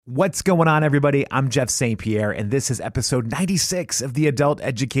What's going on, everybody? I'm Jeff St. Pierre, and this is episode 96 of the Adult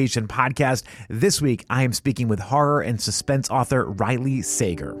Education Podcast. This week, I am speaking with horror and suspense author Riley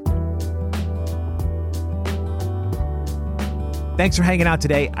Sager. Thanks for hanging out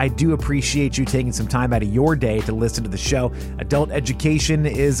today. I do appreciate you taking some time out of your day to listen to the show. Adult education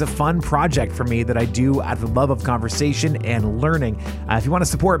is a fun project for me that I do out of the love of conversation and learning. If you want to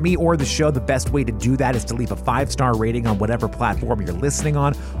support me or the show, the best way to do that is to leave a 5-star rating on whatever platform you're listening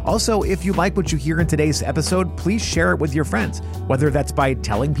on. Also, if you like what you hear in today's episode, please share it with your friends. Whether that's by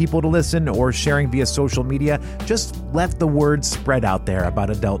telling people to listen or sharing via social media, just let the word spread out there about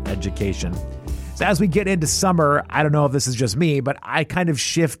adult education. As we get into summer, I don't know if this is just me, but I kind of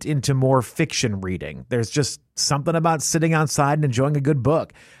shift into more fiction reading. There's just something about sitting outside and enjoying a good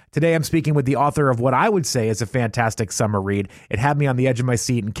book. Today, I'm speaking with the author of what I would say is a fantastic summer read. It had me on the edge of my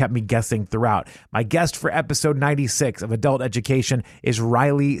seat and kept me guessing throughout. My guest for episode 96 of Adult Education is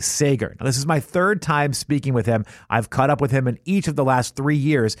Riley Sager. Now, this is my third time speaking with him. I've caught up with him in each of the last 3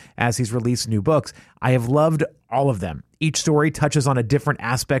 years as he's released new books. I have loved all of them. Each story touches on a different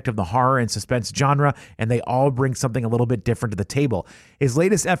aspect of the horror and suspense genre, and they all bring something a little bit different to the table. His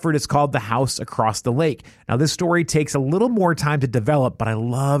latest effort is called The House Across the Lake. Now, this story takes a little more time to develop, but I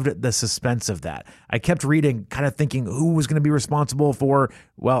loved the suspense of that. I kept reading, kind of thinking who was going to be responsible for,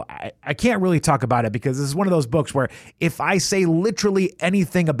 well, I can't really talk about it because this is one of those books where if I say literally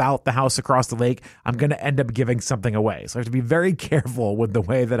anything about The House Across the Lake, I'm going to end up giving something away. So I have to be very careful with the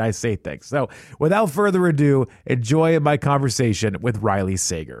way that I say things. So without further ado, enjoy my conversation with Riley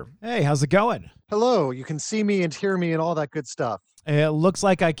Sager. Hey, how's it going? Hello, you can see me and hear me and all that good stuff. It looks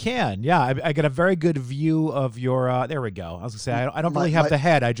like I can. Yeah, I get a very good view of your, there we go. I was gonna say, I don't really have the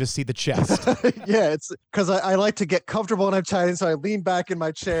head. I just see the chest. Yeah, it's because I like to get comfortable when I'm chatting. So I lean back in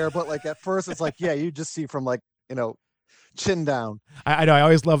my chair. But like at first it's like, yeah, you just see from like, chin down. I know. I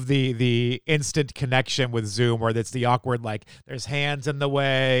always love the instant connection with Zoom where it's the awkward, like there's hands in the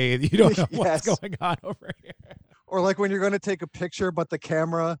way. You don't know what's going on over here. Or like when you're going to take a picture, but the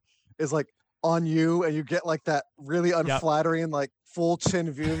camera is like on you and you get like that really unflattering, like full chin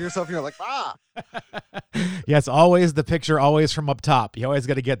view of yourself. And you're like, ah. Yes, always the picture, always from up top. You always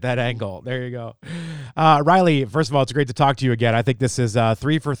got to get that angle. There you go. Riley, first of all, it's great to talk to you again. I think this is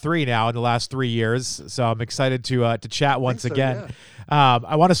 3 for 3 now in the last 3 years. So I'm excited to chat once again. Yeah.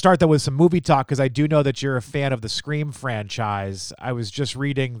 I want to start though with some movie talk because I do know that you're a fan of the Scream franchise. I was just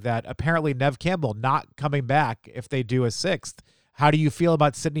reading that apparently Neve Campbell not coming back if they do a 6th. How do you feel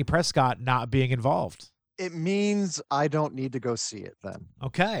about Sidney Prescott not being involved? It means I don't need to go see it then.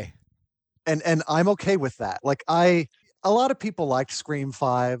 Okay. And I'm okay with that. Like a lot of people liked Scream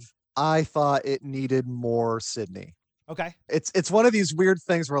 5. I thought it needed more Sidney. Okay. It's one of these weird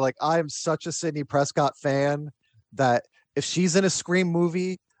things where like I am such a Sidney Prescott fan that if she's in a Scream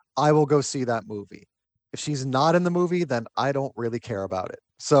movie, I will go see that movie. If she's not in the movie, then I don't really care about it.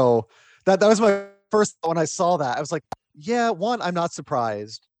 So that was my first thought when I saw that. I was like, yeah, 1, I'm not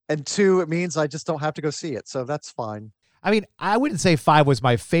surprised. And 2, it means I just don't have to go see it. So that's fine. I mean, I wouldn't say 5 was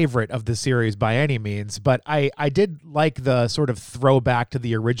my favorite of the series by any means, but I did like the sort of throwback to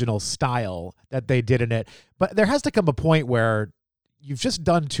the original style that they did in it. But there has to come a point where you've just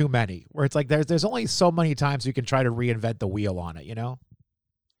done too many, where it's like there's only so many times you can try to reinvent the wheel on it, you know?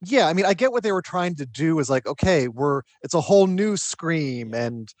 Yeah, I mean, I get what they were trying to do is like, okay, it's a whole new Scream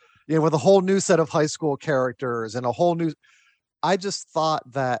and, with a whole new set of high school characters and a whole new... I just thought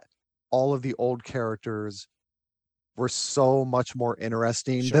that all of the old characters were so much more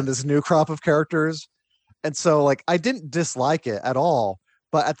interesting than this new crop of characters. And so like, I didn't dislike it at all,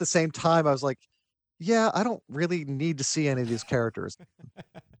 but at the same time, I was like, yeah, I don't really need to see any of these characters.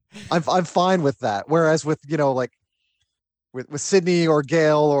 I'm fine with that. Whereas with, like with Sydney or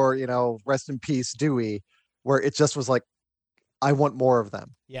Gail or, rest in peace, Dewey, where it just was like, I want more of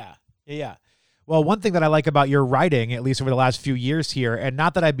them. Yeah. Yeah. Well, one thing that I like about your writing, at least over the last few years here, and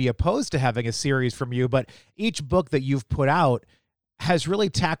not that I'd be opposed to having a series from you, but each book that you've put out has really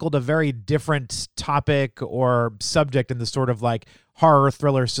tackled a very different topic or subject in the sort of like horror,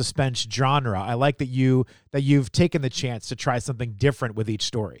 thriller, suspense genre. I like that you've taken the chance to try something different with each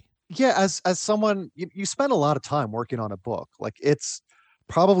story. Yeah, as someone, you spend a lot of time working on a book. Like it's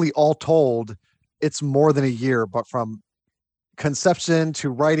probably all told, it's more than a year, but from conception to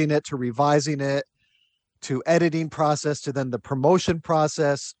writing it to revising it to editing process to then the promotion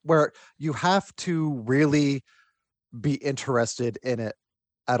process, where you have to really be interested in it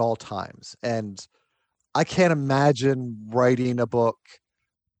at all times. And I can't imagine writing a book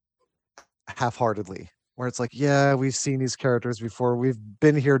half-heartedly where it's like, yeah, we've seen these characters before, we've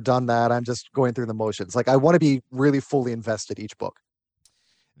been here, done that, I'm just going through the motions. Like I want to be really fully invested each book.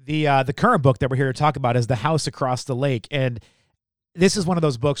 The current book that we're here to talk about is The House Across the Lake, and this is one of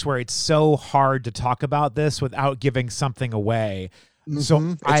those books where it's so hard to talk about this without giving something away.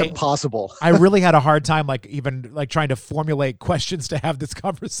 So it's impossible. I really had a hard time, even trying to formulate questions to have this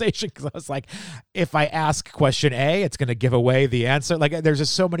conversation, because I was like, if I ask question A, it's going to give away the answer. There's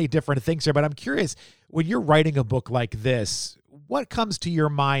just so many different things here. But I'm curious, when you're writing a book like this, what comes to your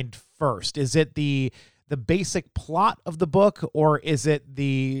mind first? Is it the basic plot of the book, or is it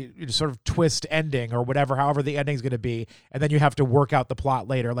the sort of twist ending, or however the ending is going to be, and then you have to work out the plot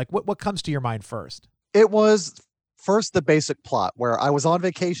later? What comes to your mind first? It was first the basic plot, where I was on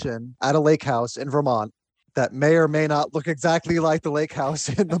vacation at a lake house in Vermont that may or may not look exactly like the lake house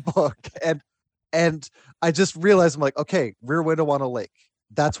in the book. And I just realized, I'm like, okay, Rear Window on a Lake.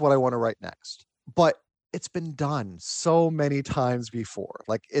 That's what I want to write next. But it's been done so many times before.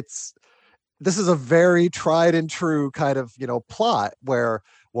 This is a very tried and true kind of, plot where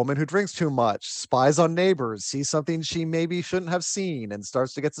woman who drinks too much spies on neighbors, sees something she maybe shouldn't have seen, and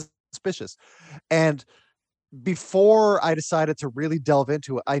starts to get suspicious. And before I decided to really delve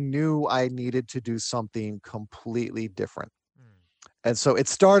into it, I knew I needed to do something completely different. And so it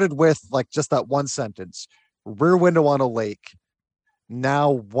started with just that one sentence: Rear Window on a Lake. Now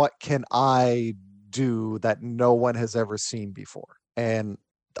what can I do that no one has ever seen before? And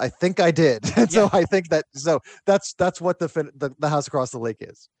I think I did. And so I think that's what the House Across the Lake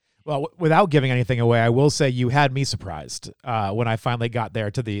is. Well, without giving anything away, I will say you had me surprised when I finally got there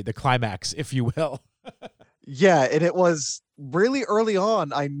to the climax, if you will. Yeah, and it was really early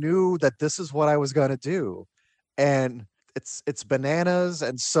on. I knew that this is what I was going to do, and it's bananas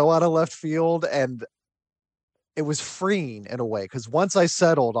and so out of left field, and it was freeing in a way, because once I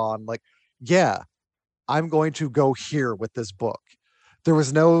settled on I'm going to go here with this book, there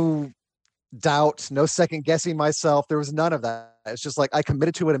was no doubt, no second guessing myself. There was none of that. It's just I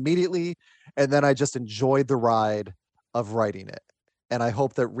committed to it immediately, and then I just enjoyed the ride of writing it. And I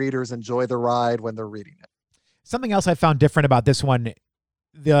hope that readers enjoy the ride when they're reading it. Something else I found different about this one,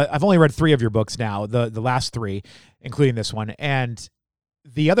 I've only read 3 of your books now, the last 3, including this one, and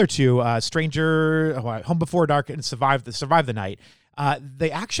the other 2, Stranger, Home Before Dark, and Survive the Night.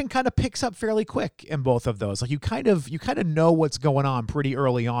 The action kind of picks up fairly quick in both of those. You kind of know what's going on pretty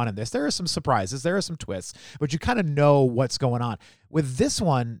early on in this. There are some surprises, there are some twists, but you kind of know what's going on. With this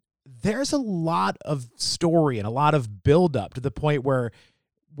one, there's a lot of story and a lot of buildup to the point where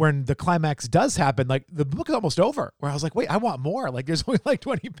when the climax does happen, the book is almost over, where I was like, wait, I want more. There's only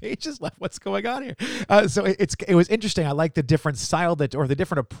 20 pages left. What's going on here? So it was interesting. I like the different style or the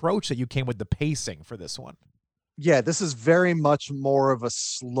different approach that you came with the pacing for this one. Yeah, this is very much more of a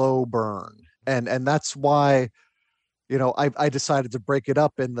slow burn. And that's why, I decided to break it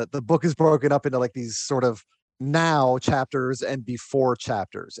up, and the book is broken up into these sort of now chapters and before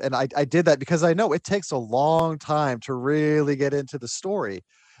chapters. And I did that because I know it takes a long time to really get into the story.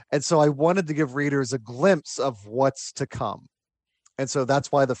 And so I wanted to give readers a glimpse of what's to come. And so that's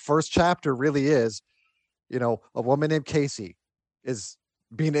why the first chapter really is, a woman named Casey is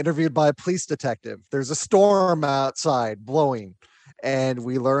being interviewed by a police detective. There's a storm outside blowing, and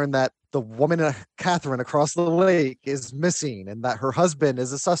we learn that the woman, Catherine, across the lake is missing, and that her husband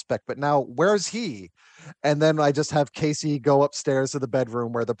is a suspect. But now, where's he? And then I just have Casey go upstairs to the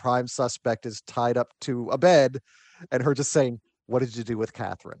bedroom where the prime suspect is tied up to a bed, and her just saying, "What did you do with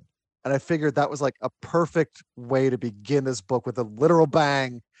Catherine?" And I figured that was a perfect way to begin this book, with a literal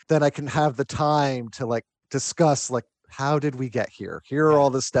bang. Then I can have the time to discuss how did we get here? Here are all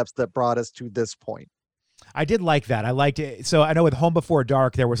the steps that brought us to this point. I did like that. I liked it. So I know with Home Before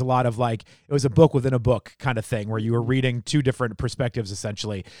Dark, there was a lot of it was a book within a book kind of thing, where you were reading 2 different perspectives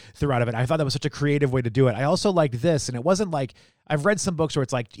essentially throughout of it. I thought that was such a creative way to do it. I also liked this, and it wasn't I've read some books where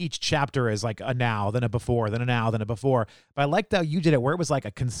it's each chapter is a now, then a before, then a now, then a before. But I liked how you did it, where it was a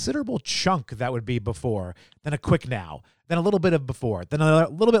considerable chunk that would be before, then a quick now, then a little bit of before, then a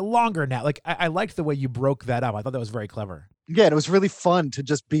little bit longer now. I liked the way you broke that up. I thought that was very clever. Yeah, and it was really fun to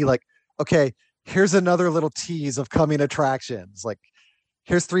just be okay, here's another little tease of coming attractions.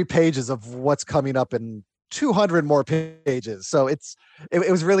 Here's 3 pages of what's coming up in 200 more pages. So it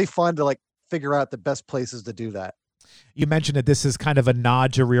was really fun to figure out the best places to do that. You mentioned that this is kind of a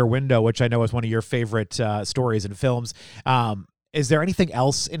nod to Rear Window, which I know is one of your favorite stories and films. Is there anything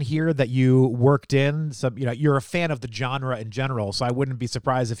else in here that you worked in? You're a fan of the genre in general, so I wouldn't be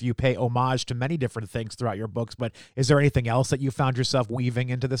surprised if you pay homage to many different things throughout your books, but is there anything else that you found yourself weaving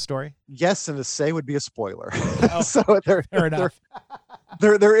into this story? Yes, and to say would be a spoiler. Oh, so fair enough.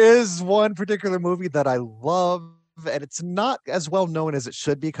 There is one particular movie that I love, and it's not as well known as it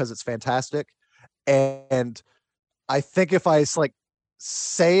should be because it's fantastic. And I think if I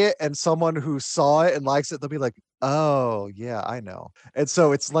say it and someone who saw it and likes it, they'll be like, oh yeah, I know. And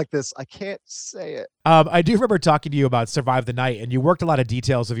so it's like this, I can't say it. I do remember talking to you about Survive the Night, and you worked a lot of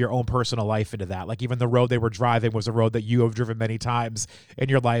details of your own personal life into that. Like even the road they were driving was a road that you have driven many times in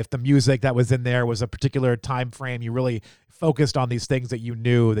your life. The music that was in there was a particular time frame. You really focused on these things that you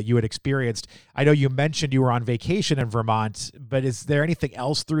knew that you had experienced. I know you mentioned you were on vacation in Vermont, but is there anything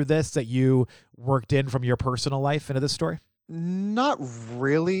else through this that you worked in from your personal life into this story? Not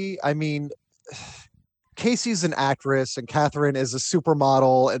really. I mean, Casey's an actress and Catherine is a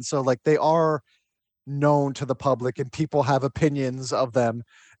supermodel. And so like they are known to the public and people have opinions of them.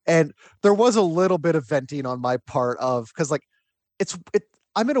 And there was a little bit of venting on my part of, because like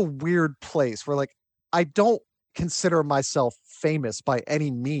I'm in a weird place where like I don't consider myself famous by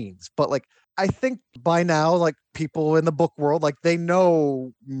any means, but like I think by now like people in the book world, like they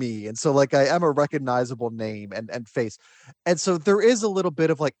know me. And so like I am a recognizable name and face. And so there is a little bit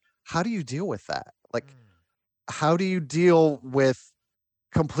of like, how do you deal with that? Like how do you deal with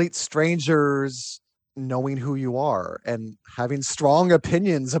complete strangers knowing who you are and having strong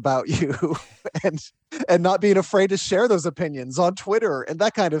opinions about you and not being afraid to share those opinions on Twitter and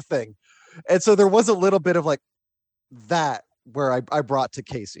that kind of thing. And so there was a little bit of like that where I brought to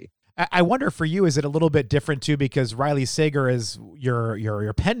Casey. I wonder for you, is it a little bit different too? Because Riley Sager is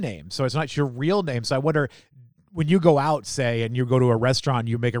your pen name. So it's not your real name. So I wonder, when you go out, say, and you go to a restaurant,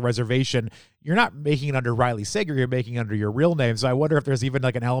 you make a reservation, you're not making it under Riley Sager, you're making it under your real name. So I wonder if there's even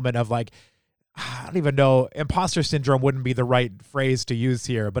like an element of like, I don't even know, imposter syndrome wouldn't be the right phrase to use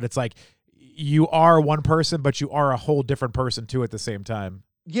here, but it's like you are one person, but you are a whole different person too at the same time.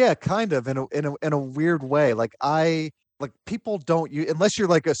 Yeah, kind of in a weird way. Like people don't, you unless you're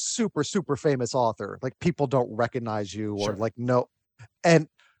like a super famous author, like people don't recognize you or Sure. like no.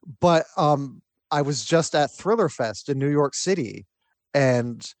 But I was just at Thriller Fest in New York City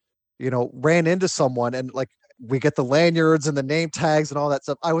and ran into someone and like we get the lanyards and the name tags and all that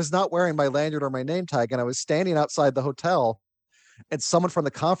stuff. I was not wearing my lanyard or my name tag and I was standing outside the hotel and someone from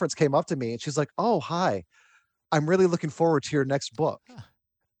the conference came up to me and she's like, "Oh, hi. I'm really looking forward to your next book." Huh.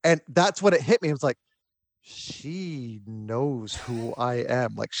 And that's what it hit me. It was like, she knows who I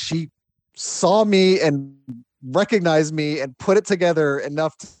am. Like she saw me and recognized me and put it together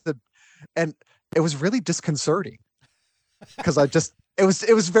enough and it was really disconcerting because it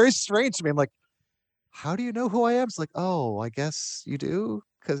was very strange to me. I'm like, how do you know who I am? It's like, oh, I guess you do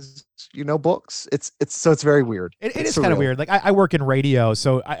because you know books. It's very weird. It It's is kind of surreal. weird. Like I work in radio,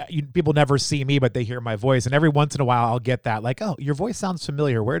 so people never see me, but they hear my voice. And every once in a while I'll get that like, oh, your voice sounds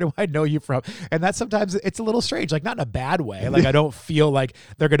familiar. Where do I know you from? And that sometimes it's a little strange, like not in a bad way. Like I don't feel like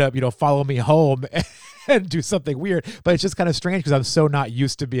they're going to, follow me home and do something weird, but it's just kind of strange because I'm so not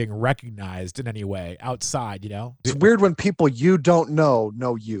used to being recognized in any way outside, It's weird when people you don't know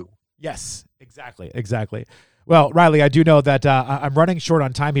you. Yes, exactly. Well, Riley, I do know that I'm running short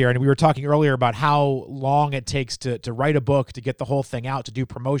on time here, and we were talking earlier about how long it takes to write a book, to get the whole thing out, to do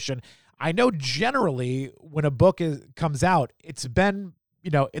promotion. I know generally when a book comes out, it's been,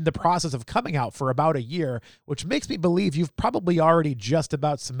 in the process of coming out for about a year, which makes me believe you've probably already just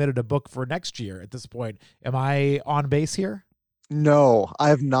about submitted a book for next year at this point. Am I on base here? No, I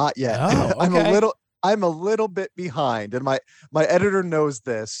have not yet. Oh, okay. I'm a little bit behind, and my editor knows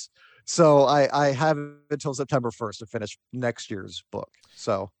this. So I have until September 1st to finish next year's book.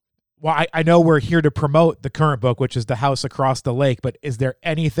 So, well, I know we're here to promote the current book, which is The House Across the Lake, but is there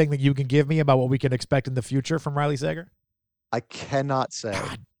anything that you can give me about what we can expect in the future from Riley Sager? I cannot say.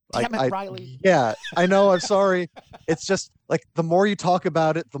 God damn it, Riley. Yeah, I know. I'm sorry. It's just like the more you talk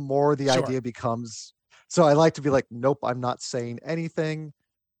about it, the more the Sure. idea becomes. So I like to be like, nope, I'm not saying anything.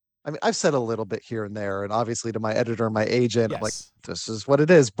 I mean, I've said a little bit here and there, and obviously to my editor and my agent, I'm like, Yes. this is what it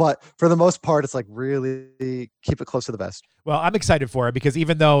is. But for the most part, it's like really keep it close to the vest. Well, I'm excited for it because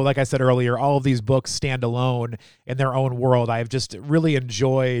even though, like I said earlier, all of these books stand alone in their own world, I've just really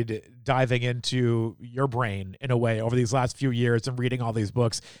enjoyed diving into your brain in a way over these last few years and reading all these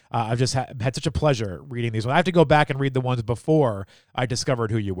books. I've just had such a pleasure reading these. I have to go back and read the ones before I discovered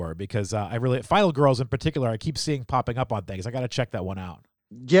who you were because Final Girls in particular, I keep seeing popping up on things. I got to check that one out.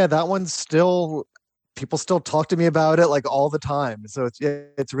 Yeah, that one's still, people still talk to me about it like all the time. So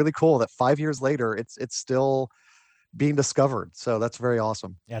it's really cool that 5 years later, it's still being discovered. So that's very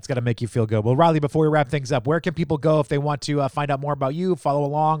awesome. Yeah, it's got to make you feel good. Well, Riley, before we wrap things up, where can people go if they want to find out more about you, follow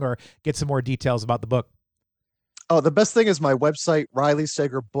along, or get some more details about the book? Oh, the best thing is my website,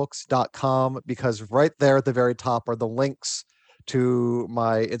 RileySagerBooks.com, because right there at the very top are the links to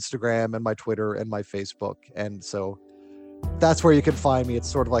my Instagram and my Twitter and my Facebook. And so that's where you can find me. It's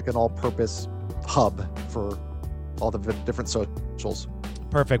sort of like an all-purpose hub for all the different socials.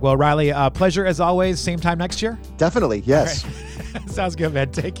 Perfect. Well, Riley, pleasure as always. Same time next year? Definitely. Yes. Right. Sounds good,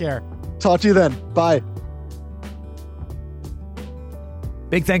 man. Take care. Talk to you then. Bye.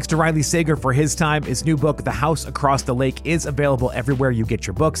 Big thanks to Riley Sager for his time. His new book, The House Across the Lake, is available everywhere you get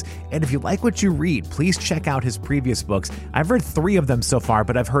your books. And if you like what you read, please check out his previous books. I've read 3 of them so far,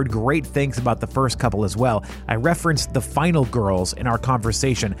 but I've heard great things about the first couple as well. I referenced The Final Girls in our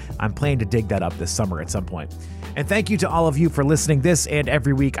conversation. I'm planning to dig that up this summer at some point. And thank you to all of you for listening this and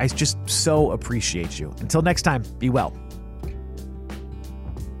every week. I just so appreciate you. Until next time, be well.